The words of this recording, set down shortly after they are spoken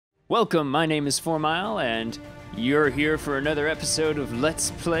Welcome, my name is Fourmyle, and you're here for another episode of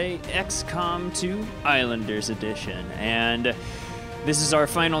Let's Play XCOM 2 Islanders Edition. And this is our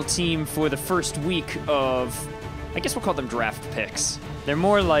final team for the first week of, I guess we'll call them draft picks. They're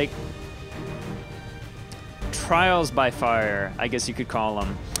more like trials by fire, I guess you could call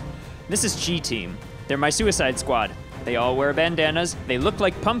them. This is G Team. They're my suicide squad. They all wear bandanas, they look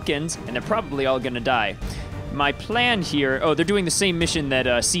like pumpkins, and they're probably all gonna die. My plan here, they're doing the same mission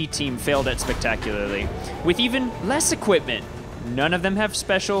that C Team failed at spectacularly, with even less equipment. None of them have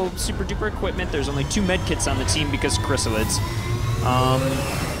special super duper equipment. There's only 2 medkits on the team because chrysalids.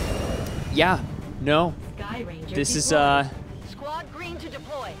 Yeah, no. This is, Squad green to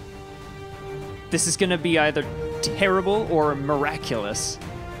deploy. This is gonna be either terrible or miraculous.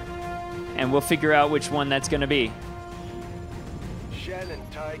 And we'll figure out which one that's gonna be. Shen and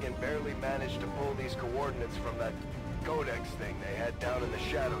Tygan barely managed to pull these coordinates from that codex thing they had down in the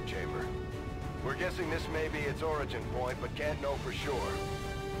shadow chamber. We're guessing this may be its origin point, but can't know for sure.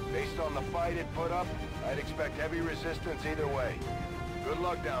 Based on the fight it put up, I'd expect heavy resistance either way. Good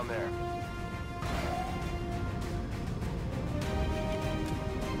luck down there.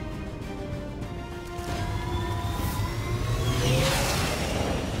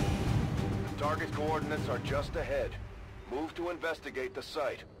 Target coordinates are just ahead. Move to investigate the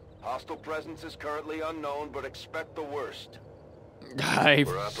site. Hostile presence is currently unknown, but expect the worst.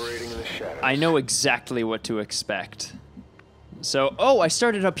 We're operating in the shadows. I know exactly what to expect. So, I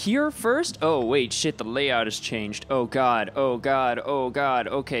started up here first? Oh, wait, shit, the layout has changed. Oh, God, oh, God, oh, God.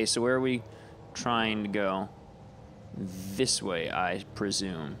 Okay, so where are we trying to go? This way, I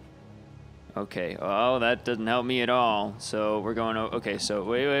presume. Okay, oh, that doesn't help me at all. So, we're going, okay, so,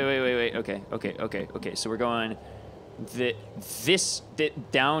 wait, okay, so we're going this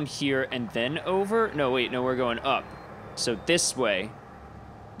down here and then over? No, wait, no, we're going up. So this way.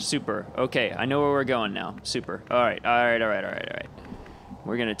 Super. Okay, I know where we're going now. Super. All right.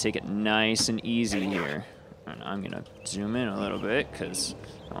 We're gonna take it nice and easy here. And I'm gonna zoom in a little bit because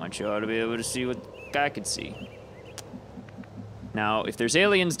I want you all to be able to see what I can see. Now, if there's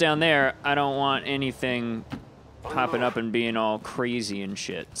aliens down there, I don't want anything popping up and being all crazy and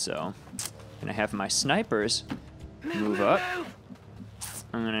shit. So I'm gonna have my snipers move up.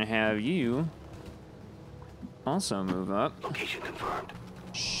 I'm gonna have you also move up. Location confirmed.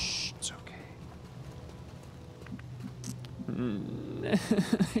 Shh, it's okay.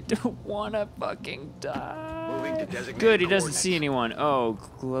 I don't wanna fucking die. Moving to designated Good, he doesn't coordinates. see anyone. Oh,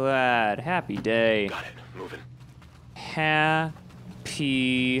 glad. Happy day. Got it. Moving. Happy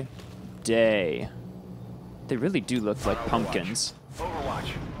day. They really do look like pumpkins. Overwatch.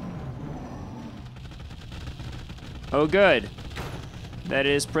 Oh, good. That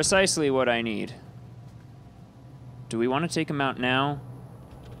is precisely what I need. Do we want to take them out now?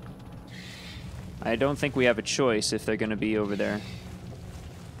 I don't think we have a choice if they're going to be over there.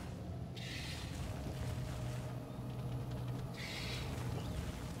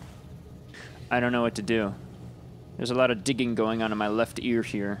 I don't know what to do. There's a lot of digging going on in my left ear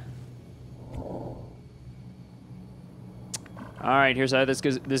here. Alright, here's how this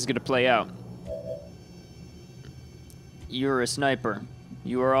is going to play out. You're a sniper.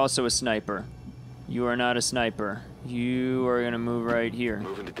 You are also a sniper. You are not a sniper. You are gonna move right here.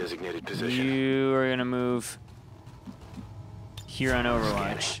 Moving to designated position. You are gonna move here on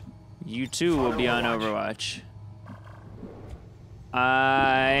Overwatch. You too will be on Overwatch.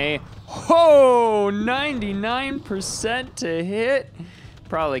 99% to hit.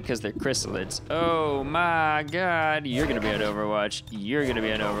 Probably because they're chrysalids. Oh my God, you're gonna be on Overwatch. You're gonna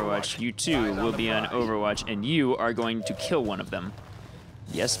be on Overwatch. You too will be on Overwatch, and you are going to kill one of them.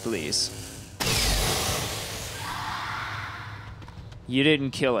 Yes, please. You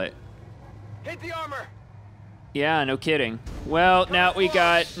didn't kill it. Hit the armor. Yeah, no kidding. Well, now we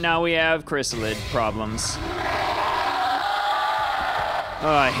have chrysalid problems.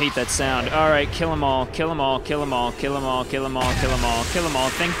 Oh, I hate that sound. All right, kill them all, kill them all, kill them all, kill them all, kill them all, kill them all, kill them all.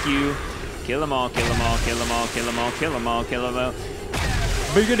 Thank you. Kill them all, kill them all, kill them all, kill them all, kill them all, kill them all.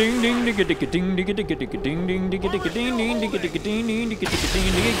 Big ding ding ding ding ding ding ding ding ding ding ding ding ding ding ding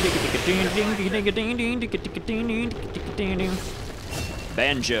ding ding ding.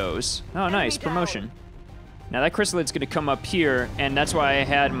 Banjos. Oh, nice promotion. Now that chrysalid's gonna come up here, and that's why I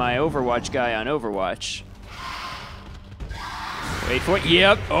had my Overwatch guy on Overwatch. Wait for it.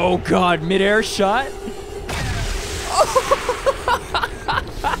 Yep. Oh God, mid-air shot.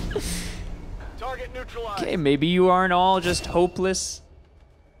 Target neutralized. Okay, maybe you aren't all just hopeless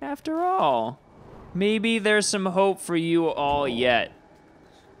after all. Maybe there's some hope for you all yet.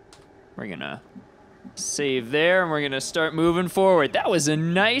 We're gonna Save there, and we're gonna start moving forward. That was a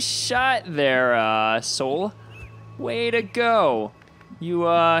nice shot there, Soul. Way to go. You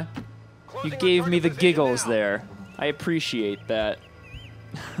gave me the giggles there. I appreciate that.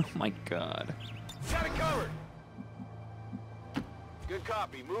 Oh my god. Got it covered. Good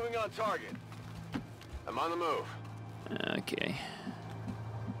copy. Moving on target. I'm on the move. Okay.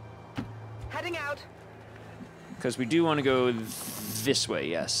 Heading out. Because we do want to go this way,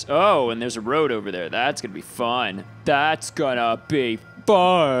 yes. Oh, and there's a road over there. That's gonna be fun. That's gonna be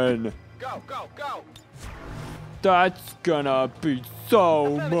fun. Go, go, go. That's gonna be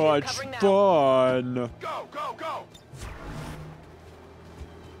so much fun. Go, go, go.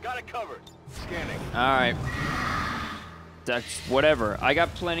 Got it covered. Scanning. All right. That's whatever. I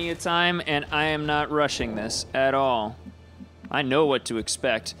got plenty of time, and I am not rushing this at all. I know what to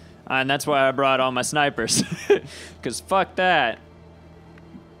expect, and that's why I brought all my snipers. Because fuck that.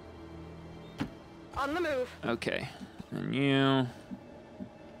 On the move. Okay. And you. I'm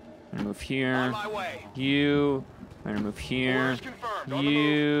gonna move here. On my way. You. I'm gonna move here. Orders confirmed. On the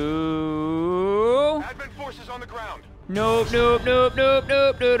You. Advent forces on the ground. Nope, nope, nope, nope,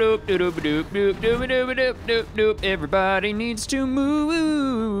 nope, nope, nope, nope, nope, nope, nope, nope, nope, nope, nope, nope. Everybody needs to move.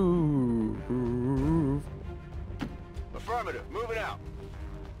 Affirmative. Moving out.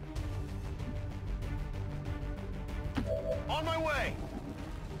 On my way.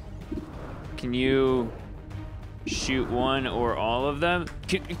 Can you shoot one or all of them?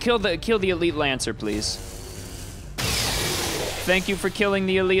 Kill the elite lancer, please. Thank you for killing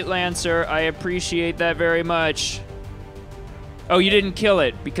the elite lancer. I appreciate that very much. Oh, you didn't kill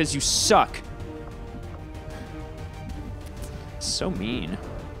it because you suck. So mean.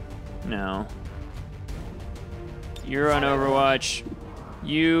 No. You're on Overwatch.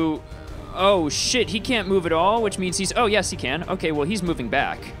 You... Oh, shit, he can't move at all, which means he's... Oh, yes, he can. Okay, well, he's moving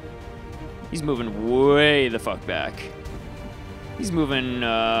back. He's moving way the fuck back. He's moving,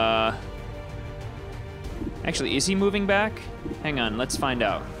 Actually, is he moving back? Hang on, let's find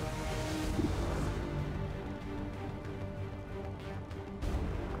out.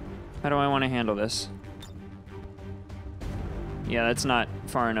 How do I want to handle this? Yeah, that's not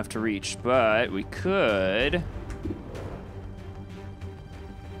far enough to reach, but we could...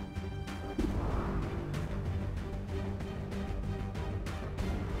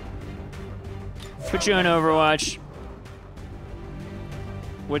 Put you on Overwatch.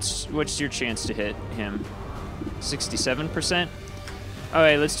 What's your chance to hit him? 67%?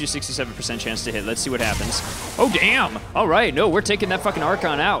 Alright, let's do 67% chance to hit. Let's see what happens. Oh, damn! Alright, no, we're taking that fucking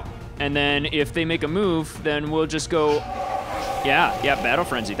Archon out. And then if they make a move, then we'll just go... Yeah, Battle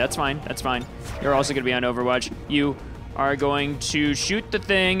Frenzy. That's fine, that's fine. You're also gonna be on Overwatch. You are going to shoot the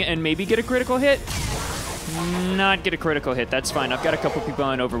thing and maybe get a critical hit? Not get a critical hit, that's fine. I've got a couple people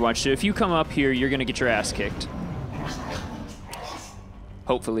on Overwatch, so if you come up here, you're gonna get your ass kicked.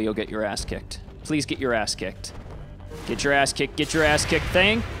 Hopefully you'll get your ass kicked. Please get your ass kicked. Get your ass kicked, get your ass kicked.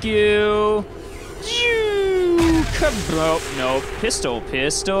 Thank you. You come oh, no. Pistol,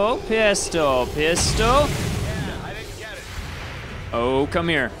 pistol, pistol, pistol. Yeah, I didn't get it. Oh, come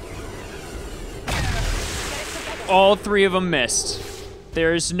here. All three of them missed.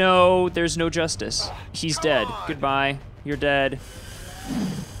 There's no justice. He's dead. Goodbye. You're dead.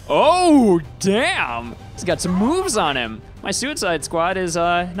 Oh, damn! He's got some moves on him. My Suicide Squad is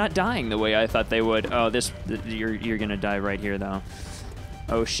not dying the way I thought they would. Oh, you're gonna die right here though.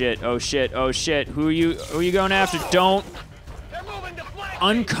 Oh shit! Oh shit! Oh shit! Who are you going after? Don't. They're moving to flank.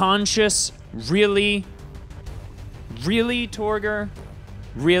 Unconscious? Really? Really, Torger?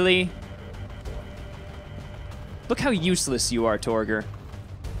 Really? Look how useless you are, Torger.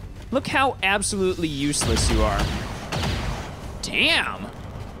 Look how absolutely useless you are. Damn!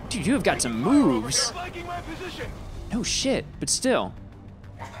 Dude, you have got some moves. Flanking my position. No shit, but still.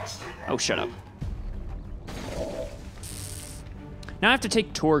 Oh, shut up. Now I have to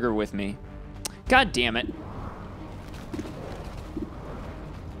take Torger with me. God damn it.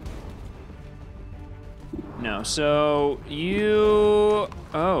 No, so you...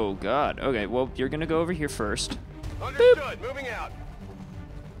 Oh, God. Okay, well, you're gonna go over here first. Understood. Boop. Moving out.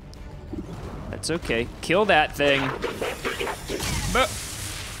 That's okay. Kill that thing.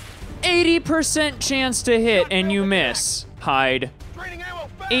 80% chance to hit and you miss. Hide. Draining ammo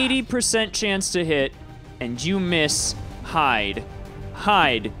fast. 80% chance to hit and you miss. Hide.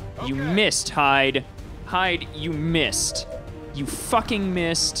 Hide. You Okay. missed, Hide. Hide, you missed. You fucking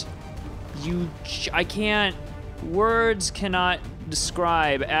missed. I can't, words cannot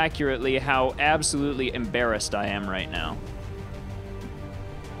describe accurately how absolutely embarrassed I am right now.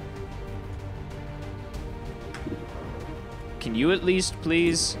 Can you at least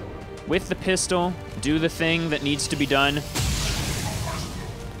please with the pistol, do the thing that needs to be done.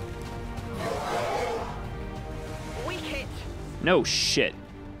 Weak hit. No shit.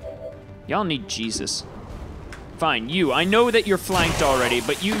 Y'all need Jesus. Fine, you. I know that you're flanked already,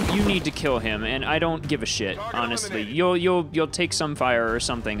 but you need to kill him, and I don't give a shit, honestly. You'll take some fire or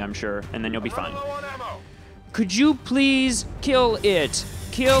something, I'm sure, and then you'll be fine. Could you please kill it?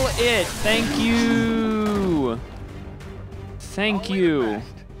 Kill it. Thank you. Thank you.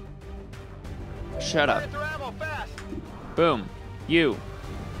 Shut up. Boom. You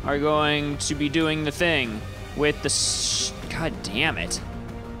are going to be doing the thing with the God damn it.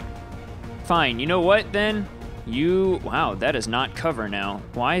 Fine, you know what then? Wow, that is not cover now.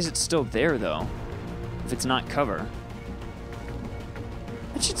 Why is it still there though? If it's not cover.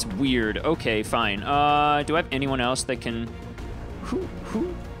 That shit's weird. Okay, fine. Do I have anyone else that can...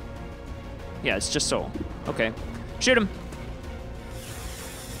 Who? Yeah, it's just Soul. Okay. Shoot him.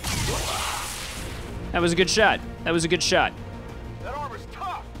 That was a good shot. That was a good shot. That armor's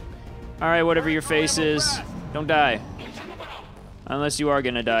tough. All right, whatever your face is, don't die. Unless you are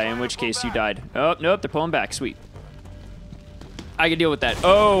gonna die, in which case you died. Oh, nope, they're pulling back, sweet. I can deal with that.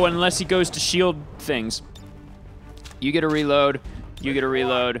 Oh, unless he goes to shield things. You get a reload, you get a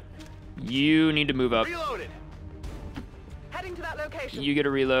reload. You need to move up. Reloaded. Heading to that location. You get a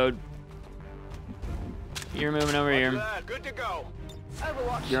reload. You're moving over here. Good to go.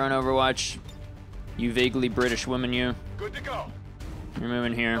 Overwatch. You're on Overwatch. You vaguely British woman, you. Good to go. You're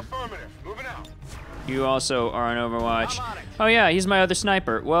moving here. Affirmative. Moving out. You also are on Overwatch. I'm on it. Oh yeah, he's my other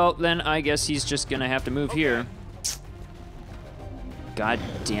sniper. Well, then I guess he's just gonna have to move here. God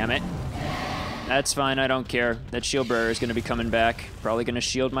damn it. That's fine, I don't care. That shield bearer is gonna be coming back. Probably gonna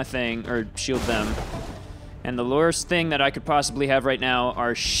shield my thing, or shield them. And the worst thing that I could possibly have right now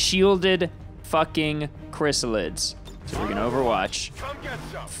are shielded fucking chrysalids. So we're gonna Overwatch. Come get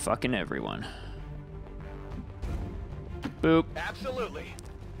some. Fucking everyone. Boop. Absolutely.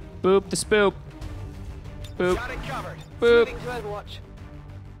 Boop the spoop. Boop. Got it covered. Boop. Moving to Overwatch.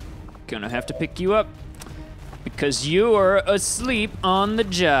 Gonna have to pick you up because you are asleep on the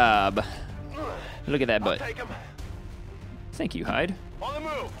job. Look at that butt. Take him. Thank you, Hyde. On the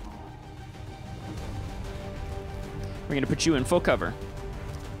move. We're gonna put you in full cover.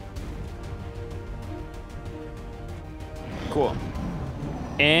 Cool.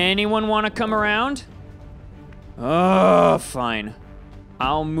 Anyone want to come around? Oh, fine.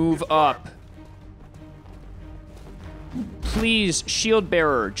 I'll move up. Please, shield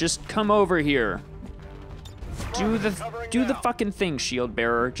bearer, just come over here. Do the fucking thing, shield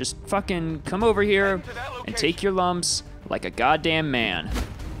bearer. Just fucking come over here and take your lumps like a goddamn man.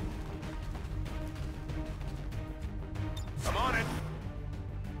 I'm on it.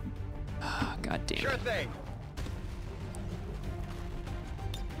 God damn Sure it. thing.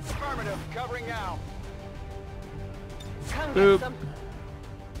 Affirmative. Covering now. Come Boop. get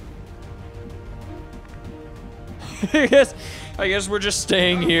some. I guess we're just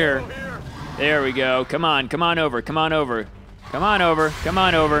staying here. There we go. Come on, come on over, come on over. Come on over, come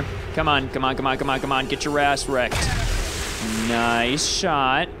on over. Come on, come on, come on, come on, come on. Get your ass wrecked. Nice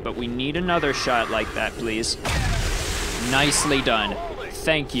shot, but we need another shot like that, please. Nicely done.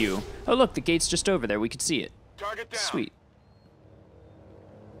 Thank you. Oh, look, the gate's just over there. We could see it. Target down. Sweet.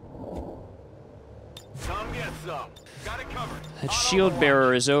 Come get some. Got it covered. That shield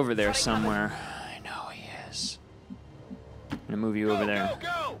bearer is over there somewhere. I know he is. I'm gonna move you over there.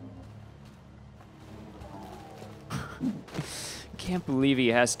 Go, go. Can't believe he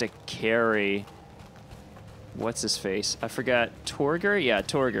has to carry... What's his face? I forgot. Torger? Yeah,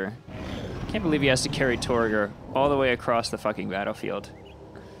 Torger. Can't believe he has to carry Torger all the way across the fucking battlefield.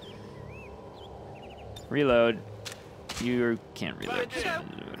 Reload. You can't reload.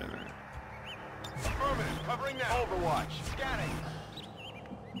 Whatever. Affirmative. Covering now. Overwatch. Scanning.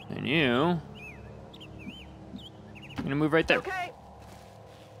 And you... I'm gonna move right there. Okay.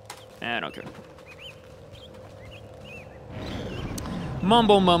 I don't care.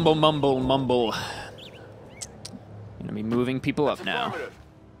 Mumble, mumble, mumble, mumble. Gonna be moving people up now. Affirmative.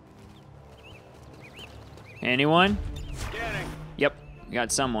 Anyone? Scanning. Yep,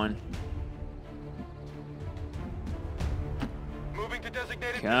 got someone. Moving to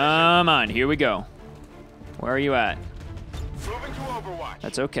designated Come on, here we go. Where are you at? position. Moving to Overwatch.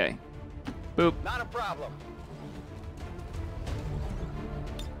 That's okay. Boop. Not a problem.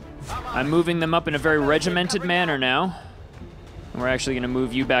 I'm moving them up in a very regimented manner now. And we're actually gonna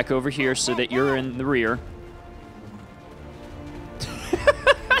move you back over here so that you're in the rear.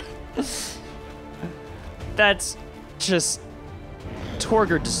 That's just...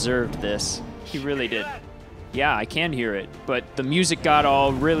 Torger deserved this. He really did. Yeah, I can hear it, but the music got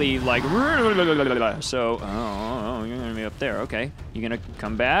all really like, so, oh, you're gonna be up there, okay. You gonna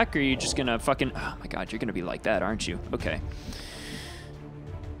come back, or you just gonna fucking, oh my god, you're gonna be like that, aren't you? Okay.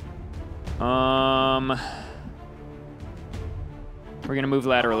 We're gonna move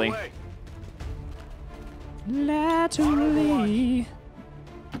laterally. Laterally.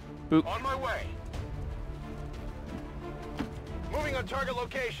 Boop. On my way. Moving on target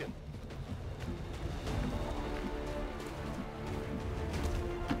location.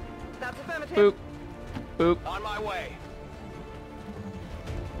 That's affirmative. Boop. Boop. On my way.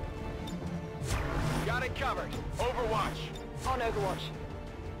 Got it covered. Overwatch. On Overwatch.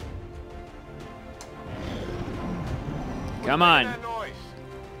 Come on. That noise.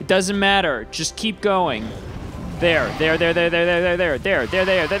 It doesn't matter. Just keep going. There. There. There. There. There. There. There. There. There.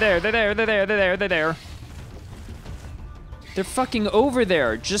 There. There. There. There. There. There. There. There. There. They're fucking over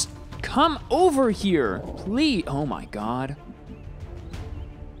there. Just come over here, please. Oh my god.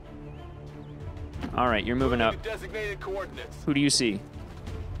 All right, you're moving up. Designated coordinates. Who do you see?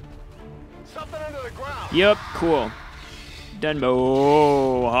 Something under the ground. Yep, cool. Done.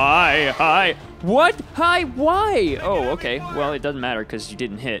 Oh, hi, hi. What? Hi, why? Oh, okay. Well, it doesn't matter because you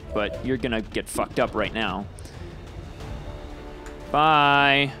didn't hit, but you're gonna get fucked up right now.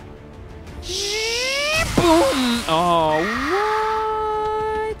 Bye. Boom! Oh,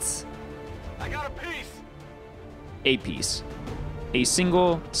 what? I got a piece. A piece. A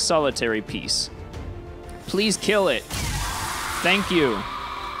single, solitary piece. Please kill it. Thank you.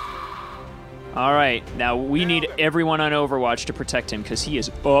 All right, now we need everyone on Overwatch to protect him because he is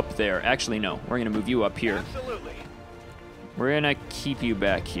up there. Actually, no, we're gonna move you up here. Absolutely. We're gonna keep you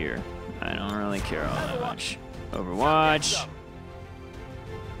back here. I don't really care all that much. Overwatch.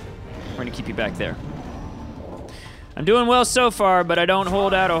 We're gonna keep you back there. I'm doing well so far, but I don't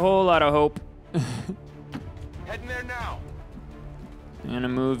hold out a whole lot of hope. Heading there now. I'm gonna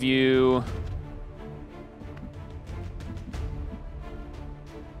move you.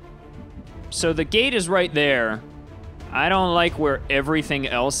 So the gate is right there. I don't like where everything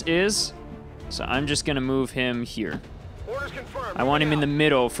else is, so I'm just gonna move him here. Orders confirmed. I want him in the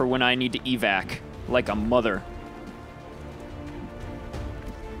middle for when I need to evac, like a mother.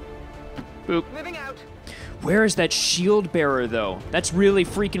 Boop. Moving out. Where is that shield bearer, though? That's really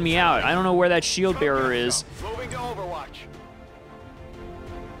freaking me out. I don't know where that shield bearer is. Moving to Overwatch.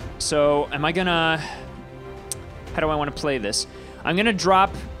 So, am I gonna... How do I want to play this? I'm gonna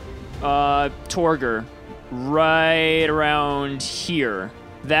drop Torger right around here.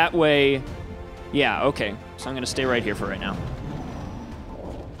 That way... Yeah, okay. So I'm gonna stay right here for right now.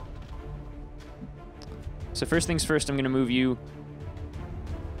 So first things first, I'm gonna move you...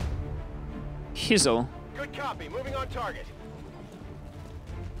 Hizzle. Good copy. Moving on target.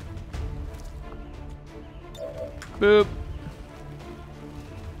 Boop.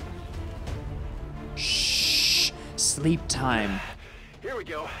 Shh. Sleep time. Here we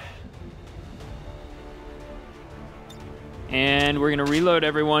go. And we're gonna reload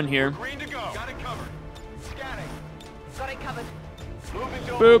everyone here. Green to go. Got it covered. Scanning. Got it covered. Moving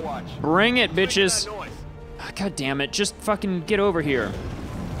to Boop. Overwatch. Bring it, Making bitches. that noise. God damn it. Just fucking get over here.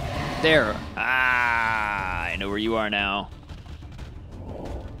 There. Ah, I know where you are now.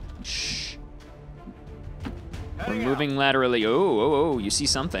 Shh. We're Heading moving laterally. Oh, you see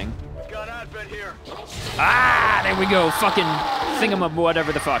something. out. Got advent here. Ah, there we go. Fucking thingamabob,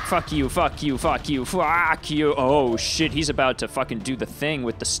 whatever the fuck. Fuck you, fuck you, fuck you, fuck you. Oh, shit, he's about to fucking do the thing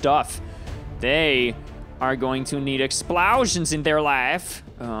with the stuff. They are going to need explosions in their life.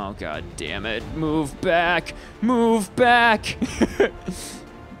 Oh, god damn it. Move back. Move back.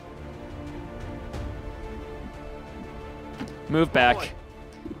 Move back.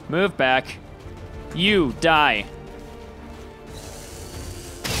 Move back. You die.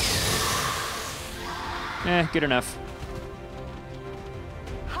 Good enough.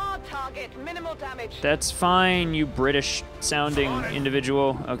 Hard target, minimal damage. That's fine, you British-sounding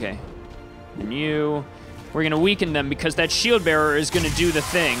individual. Okay. And you... We're gonna weaken them because that shield bearer is gonna do the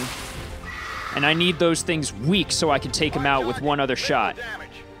thing. And I need those things weak so I can take him out with one other shot.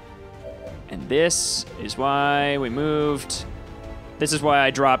 And this is why we moved... This is why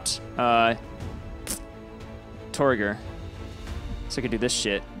I dropped, Torger. So I could do this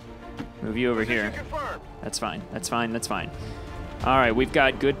shit. Move you over here. That's fine, that's fine, that's fine. All right, we've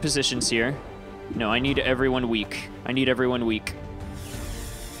got good positions here. No, I need everyone weak. I need everyone weak.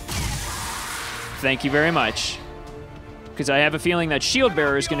 Thank you very much. Because I have a feeling that shield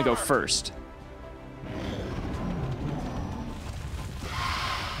bearer is gonna go first.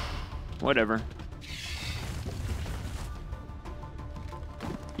 Whatever.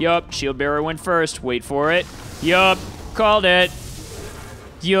 Yup, shield bearer went first. Wait for it. Yup, called it.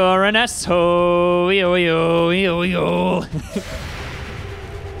 You're an asshole. Yo, yo, yo, yo.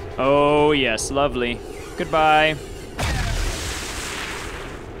 Oh, yes, lovely. Goodbye.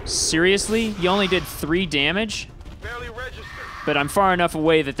 Seriously? You only did 3 damage? Barely registered. But I'm far enough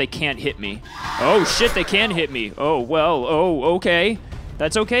away that they can't hit me. Oh, shit, they can hit me. Oh, well, oh, okay.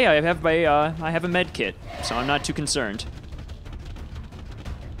 That's okay, I have a med kit, so I'm not too concerned.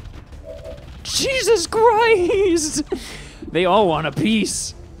 Jesus Christ! They all want a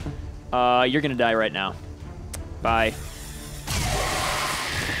piece. You're gonna die right now. Bye.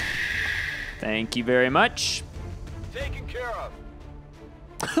 Thank you very much. Taken care of.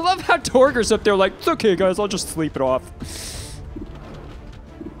 I love how Torger's up there like, it's okay guys, I'll just sleep it off.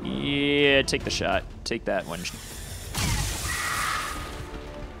 Yeah, take the shot. Take that one.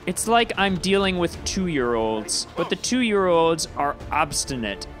 It's like I'm dealing with 2-year-olds, but the 2-year-olds are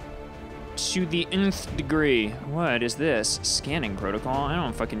obstinate to the nth degree. What is this? Scanning protocol? I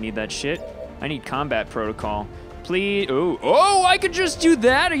don't fucking need that shit. I need combat protocol. Please. Oh, I could just do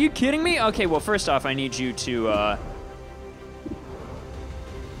that? Are you kidding me? Okay, well, first off, I need you to, I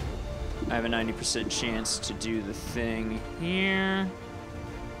have a 90% chance to do the thing here.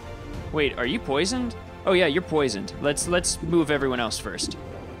 Wait, are you poisoned? Oh yeah, you're poisoned. Let's move everyone else first.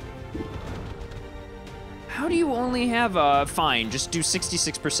 How do you only have fine, just do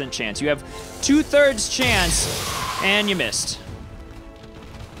 66% chance. You have 2/3 chance, and you missed.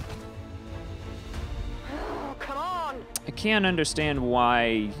 Oh, come on. I can't understand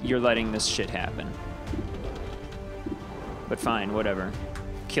why you're letting this shit happen. But fine, whatever.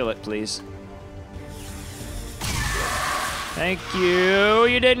 Kill it, please. Thank you.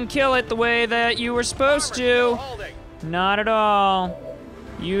 You didn't kill it the way that you were supposed to. Not at all.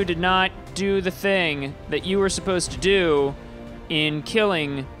 You did not do the thing that you were supposed to do in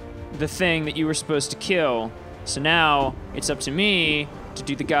killing the thing that you were supposed to kill. So now it's up to me to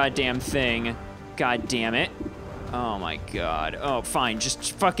do the goddamn thing. God damn it. Oh my god. Oh, fine.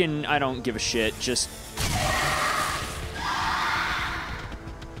 Just fucking, I don't give a shit. Just...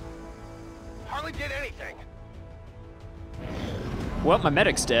 Hardly did anything. Well, my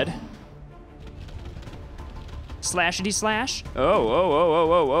medic's dead. Slashity slash.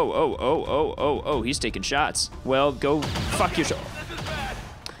 Oh, he's taking shots. Well, go fuck yourself.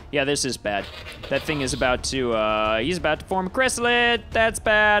 Yeah, this is bad. That thing is about to, he's about to form a chrysalid. That's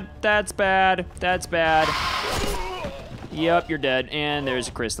bad, that's bad, that's bad. Yup, you're dead. And there's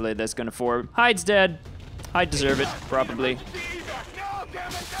a chrysalid that's gonna form. Hyde's dead. Hyde deserve it, probably.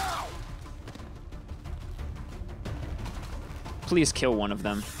 Please kill one of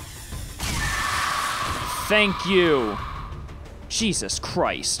them. Thank you. Jesus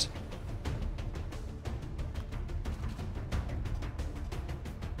Christ.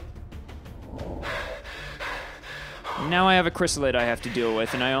 Now I have a chrysalid I have to deal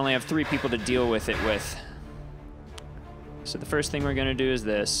with, and I only have 3 people to deal with it with. So the first thing we're gonna do is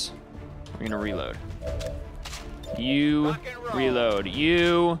this. We're gonna reload. You reload.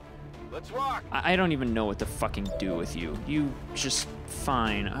 You. Let's rock. I don't even know what to fucking do with you. You just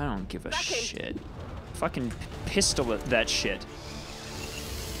fine. I don't give a shit. Fucking pistol that shit.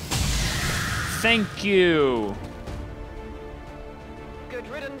 Thank you. Good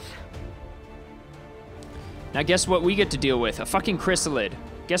riddance. Now guess what we get to deal with? A fucking chrysalid.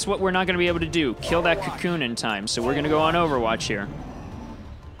 Guess what we're not gonna be able to do? Kill that cocoon in time. So we're gonna go on Overwatch here.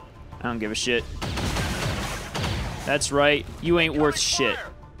 I don't give a shit. That's right. You ain't worth shit.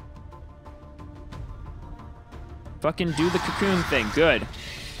 Fucking do the cocoon thing. Good.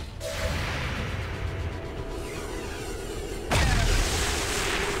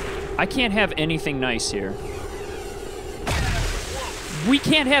 I can't have anything nice here. We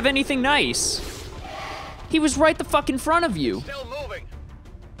can't have anything nice. He was right the fuck in front of you. Still moving.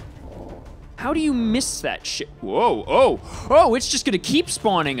 How do you miss that shit? Whoa, oh, it's just gonna keep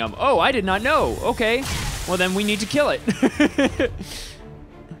spawning them. Oh, I did not know. Okay, well then we need to kill it.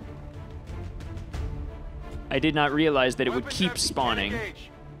 I did not realize that it would keep spawning.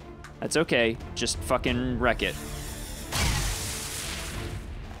 That's okay, just fucking wreck it.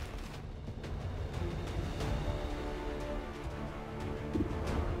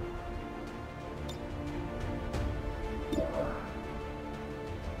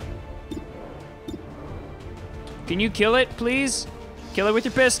 Can you kill it, please? Kill it with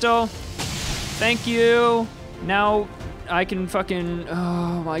your pistol. Thank you. Now I can fucking...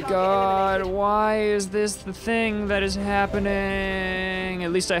 Oh my god, why is this the thing that is happening?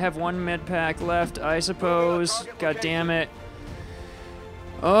 At least I have 1 med pack left, I suppose. God damn it.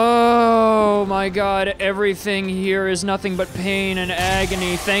 Oh, Oh my god, everything here is nothing but pain and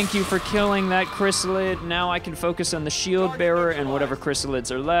agony. Thank you for killing that chrysalid. Now I can focus on the shield bearer and whatever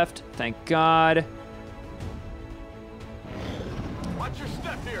chrysalids are left. Thank God. Watch your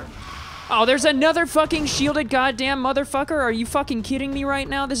step here. Oh, there's another fucking shielded goddamn motherfucker? Are you fucking kidding me right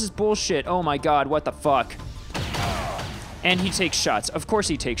now? This is bullshit. Oh my god, what the fuck? And he takes shots. Of course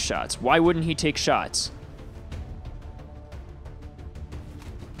he takes shots. Why wouldn't he take shots?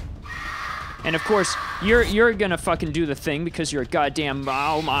 And of course, you're gonna fucking do the thing because you're a goddamn,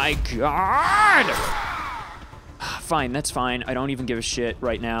 oh my god! Fine, that's fine. I don't even give a shit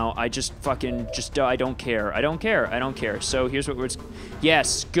right now. I just fucking, I don't care. I don't care, I don't care. So here's what we're,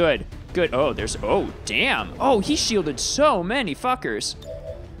 yes, good, good. Oh, there's, oh, damn. Oh, he shielded so many fuckers.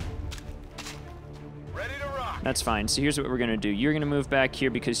 Ready to rock. That's fine, so here's what we're gonna do. You're gonna move back here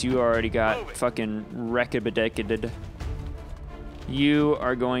because you already got fucking wreck-a-bedecaded. You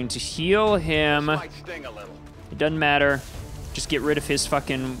are going to heal him. This might sting a little. It doesn't matter. Just get rid of his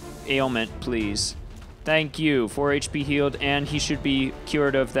fucking ailment, please. Thank you. 4 HP healed, and he should be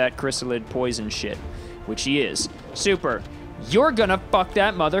cured of that chrysalid poison shit, which he is. Super. You're gonna fuck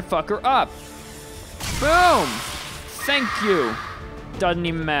that motherfucker up. Boom. Thank you. Doesn't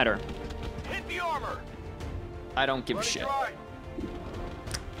even matter. Hit the armor. I don't give a shit. Try.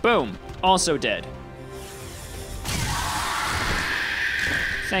 Boom. Also dead.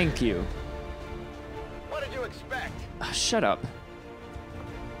 Thank you. What did you expect? Shut up.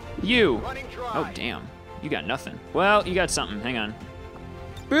 You. Running dry. Oh, damn. You got nothing. Well, you got something. Hang on.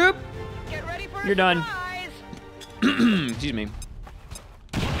 Boop. Get ready for You're a done. surprise. Excuse me.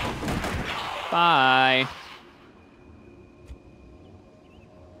 Bye.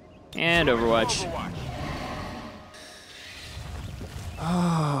 And Overwatch.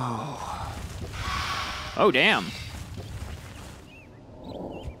 Oh. Oh, damn.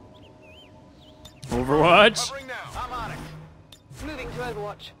 Overwatch. Covering now. I'm on it. Moving to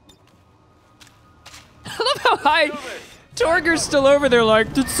Overwatch. I love how high Torger's still over there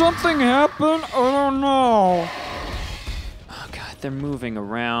like, did something happen? I don't know. Oh god, they're moving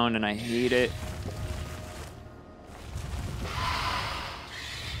around and I hate it.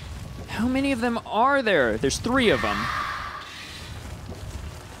 How many of them are there? There's 3 of them.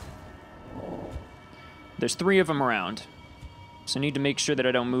 There's 3 of them around. So I need to make sure that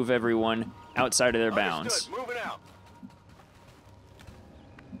I don't move everyone outside of their bounds. Understood. Moving out.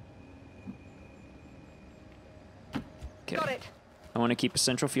 Got it. I want to keep a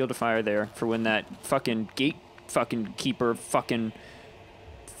central field of fire there for when that fucking gate fucking keeper fucking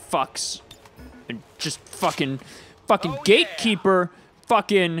fucks and just fucking Oh, gatekeeper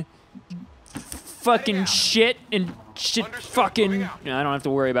fucking out. shit and shit Understood. fucking. Moving I out. don't have to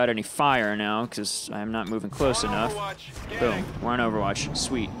worry about any fire now because I'm not moving close On enough. Overwatch. Boom. Scanning. We're on Overwatch.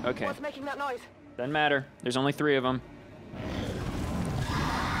 Sweet. Okay. What's making that noise? Doesn't matter. There's only 3 of them.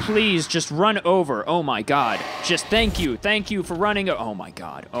 Please just run over. Oh my god. Just thank you. Thank you for running. Oh my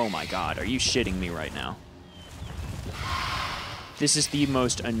god. Oh my god. Are you shitting me right now? This is the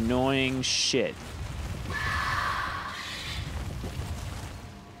most annoying shit.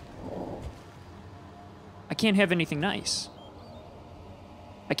 I can't have anything nice.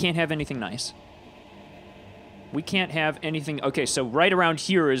 I can't have anything nice. We can't have anything. Okay, so right around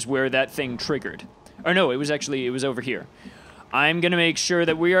here is where that thing triggered. Or no, it was over here. I'm gonna make sure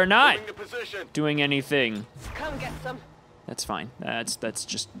that we are not Moving to position. doing anything. Come get some. That's fine. That's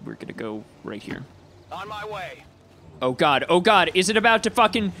just, we're gonna go right here. On my way. Oh god, is it about to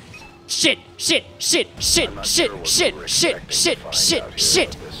fucking shit, fuck,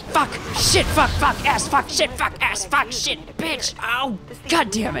 ass, fuck, shit, bitch, oh, god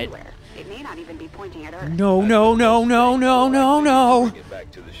damn it. It may not even be pointing at Earth. No. Get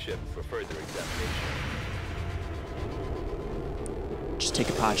back to the ship for further examination. Just take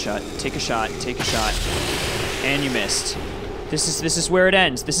a pot shot, take a shot, and you missed. This is where it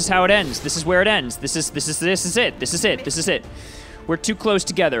ends. This is how it ends. This is where it ends. This is it. We're too close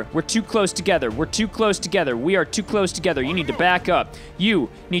together. We are too close together. You need to back up. You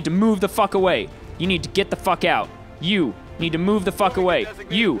need to move the fuck away. You need to get the fuck out. You need to move the fuck away.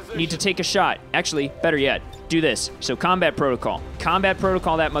 You need to take a shot. Actually, better yet, do this. So combat protocol. Combat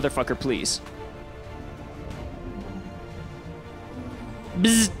protocol that motherfucker, please.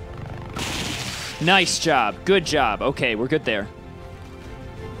 Bzz. Nice job. Good job. Okay, we're good there.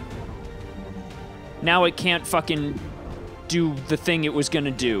 Now it can't fucking do the thing it was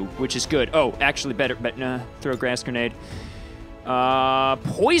gonna do, which is good. Oh, actually better, but throw a grass grenade.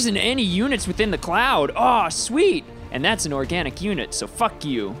 Poison any units within the cloud. Oh, sweet. And that's an organic unit, so fuck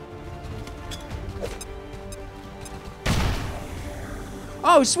you.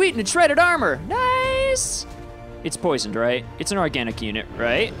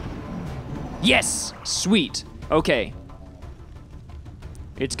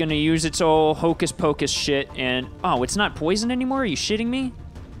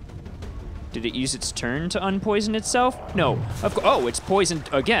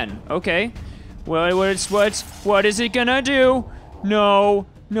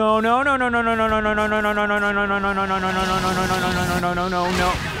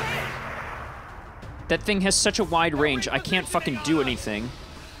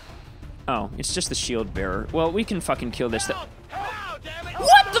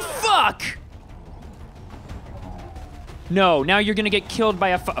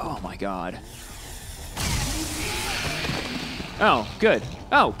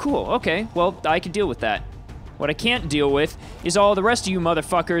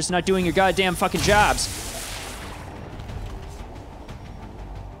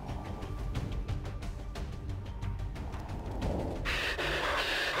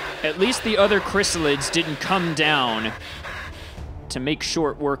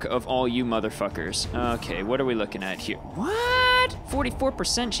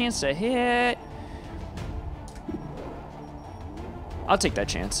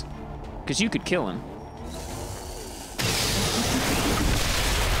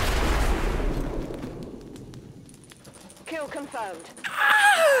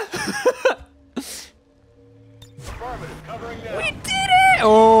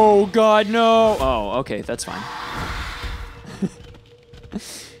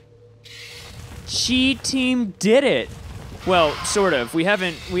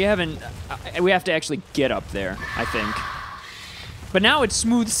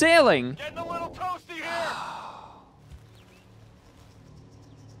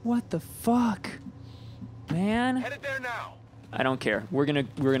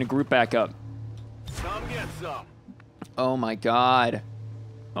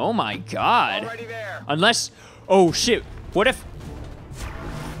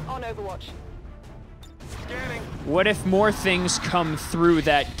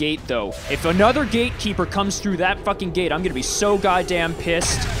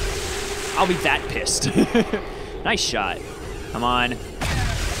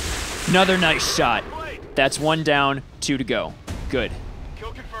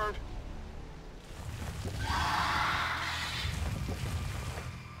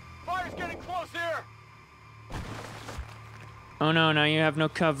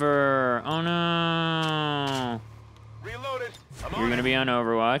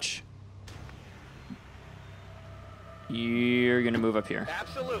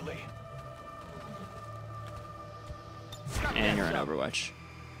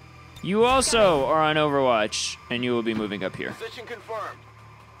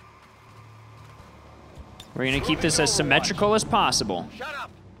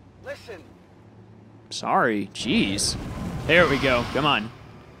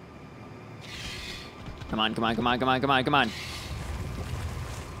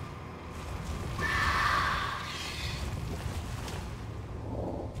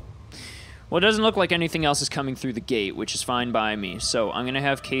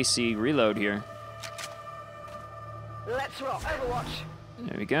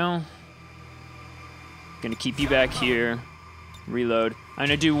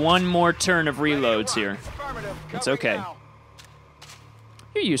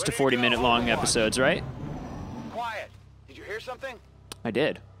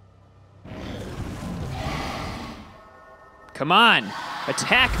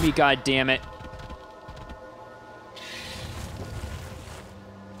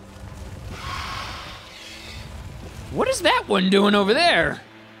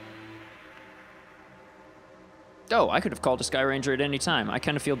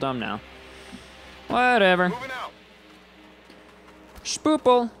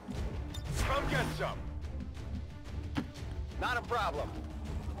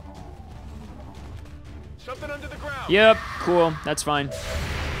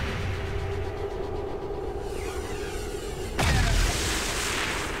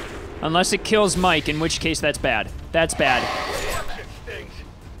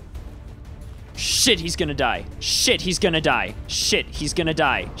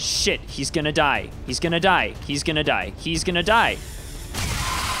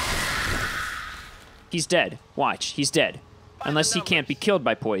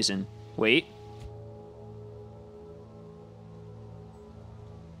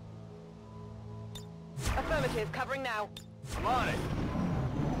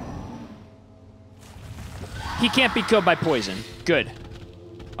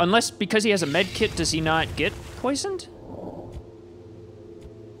 Unless, because he has a med kit, does he not get poisoned?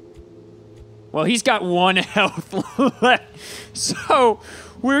 Well, he's got 1 health left. So,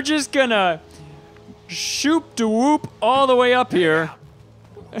 we're just gonna shoop to whoop all the way up here.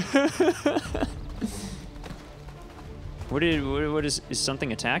 What is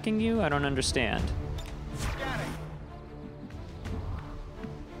something attacking you? I don't understand.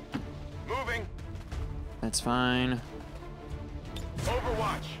 Moving. That's fine.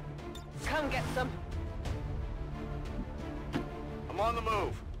 Overwatch. Come get some. I'm on the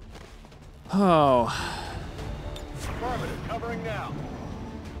move. Oh. Affirmative, covering now.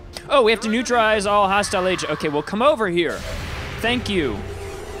 Oh, we have to neutralize all hostile agents. Okay, well, come over here. Thank you.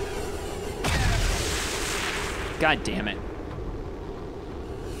 God damn it.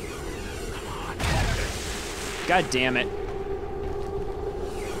 God damn it.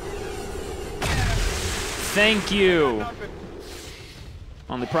 Thank you.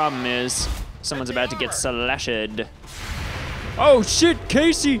 Only problem is, someone's about to get slashed. Oh shit,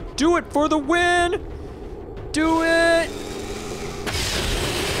 Casey, do it for the win! Do it!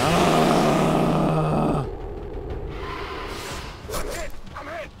 I'm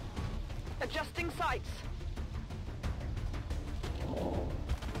hit. Adjusting sights.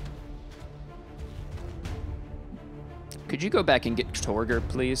 Could you go back and get Torger,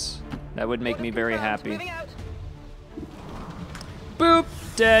 please? That would make me very happy. Moving out. Boop,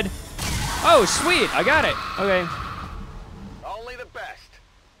 dead. Oh, sweet, I got it. Okay. Only the best.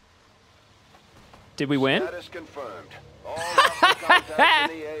 Did we win? Status confirmed. All hostile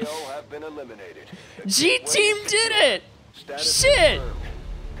contacts in the AO have been eliminated. G-Team did it! Status Shit! confirmed.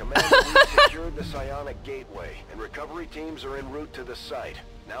 Commander, we've secured the psionic gateway, and recovery teams are en route to the site.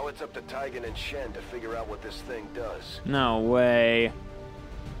 Now it's up to Taigen and Shen to figure out what this thing does. No way.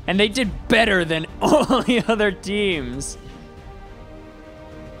 And they did better than all the other teams.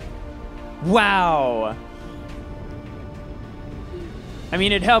 Wow. I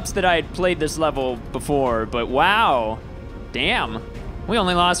mean, it helps that I had played this level before, but wow. Damn. We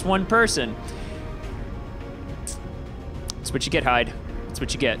only lost 1 person. That's what you get, Hyde. That's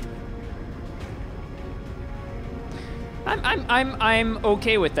what you get. I'm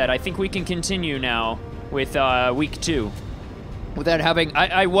okay with that. I think we can continue now with week 2. Without having,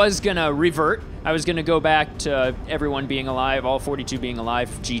 I was gonna revert. I was gonna go back to everyone being alive, all 42 being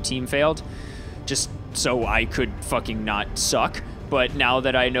alive. G-Team failed, just so I could fucking not suck. But now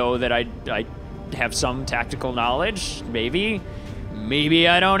that I know that I have some tactical knowledge, maybe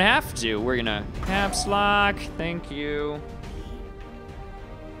I don't have to. We're gonna caps lock. Thank you.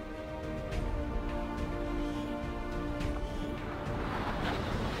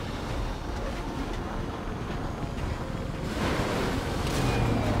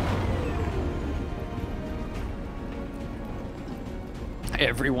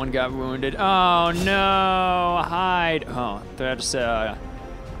 Everyone got wounded. Oh no, hide. Oh, threat assessment.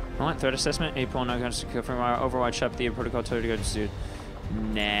 April not going to from our Overwatch up the protocol to go to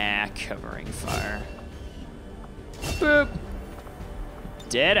nah, covering fire. Boop.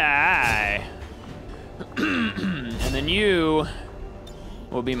 Dead eye. And then you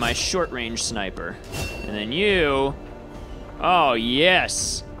will be my short range sniper. And then you, oh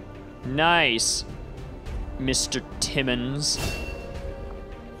yes, nice, Mr. Timmons.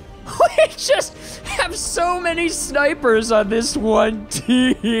 We just have so many snipers on this one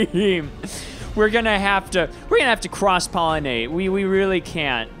team. We're gonna have to cross-pollinate. We really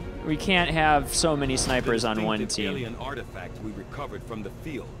can't. We can't have so many snipers on one team. The alien artifact we recovered from the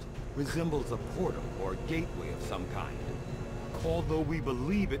field resembles a portal or gateway of some kind. Although we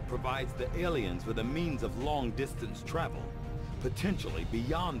believe it provides the aliens with a means of long-distance travel, potentially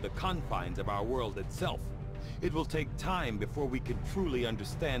beyond the confines of our world itself, it will take time before we can truly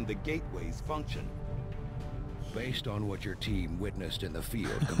understand the gateway's function. Based on what your team witnessed in the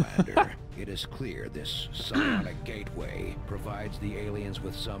field, Commander, it is clear this psionic gateway provides the aliens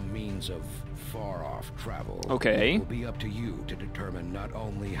with some means of far-off travel. Okay. It will be up to you to determine not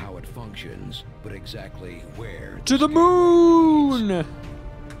only how it functions, but exactly where. To the moon!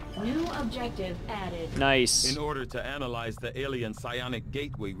 New objective added. Nice. In order to analyze the alien psionic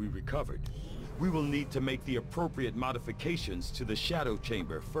gateway we recovered, we will need to make the appropriate modifications to the shadow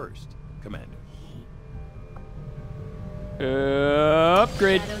chamber first, Commander.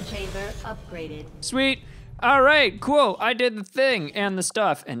 Upgrade. Shadow chamber upgraded. Sweet. All right, cool. I did the thing and the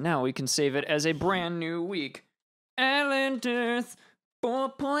stuff, and now we can save it as a brand new week. Island Earth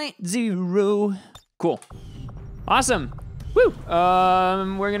 4.0. Cool. Awesome. Woo.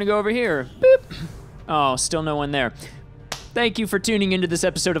 We're gonna go over here. Boop. Oh, still no one there. Thank you for tuning into this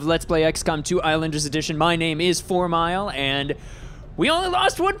episode of Let's Play XCOM 2 Islanders Edition. My name is Fourmyle, and We only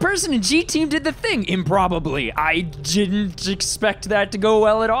lost one person and G-Team did the thing, improbably. I didn't expect that to go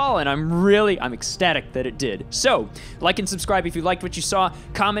well at all, and I'm ecstatic that it did. So, like and subscribe if you liked what you saw.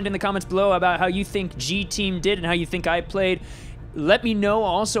 Comment in the comments below about how you think G-Team did and how you think I played. Let me know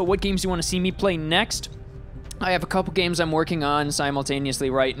also what games you want to see me play next. I have a couple games I'm working on simultaneously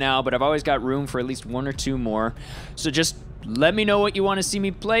right now, but I've always got room for at least 1 or 2 more. So just let me know what you want to see me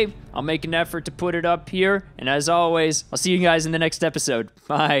play. I'll make an effort to put it up here. And as always, I'll see you guys in the next episode.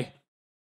 Bye.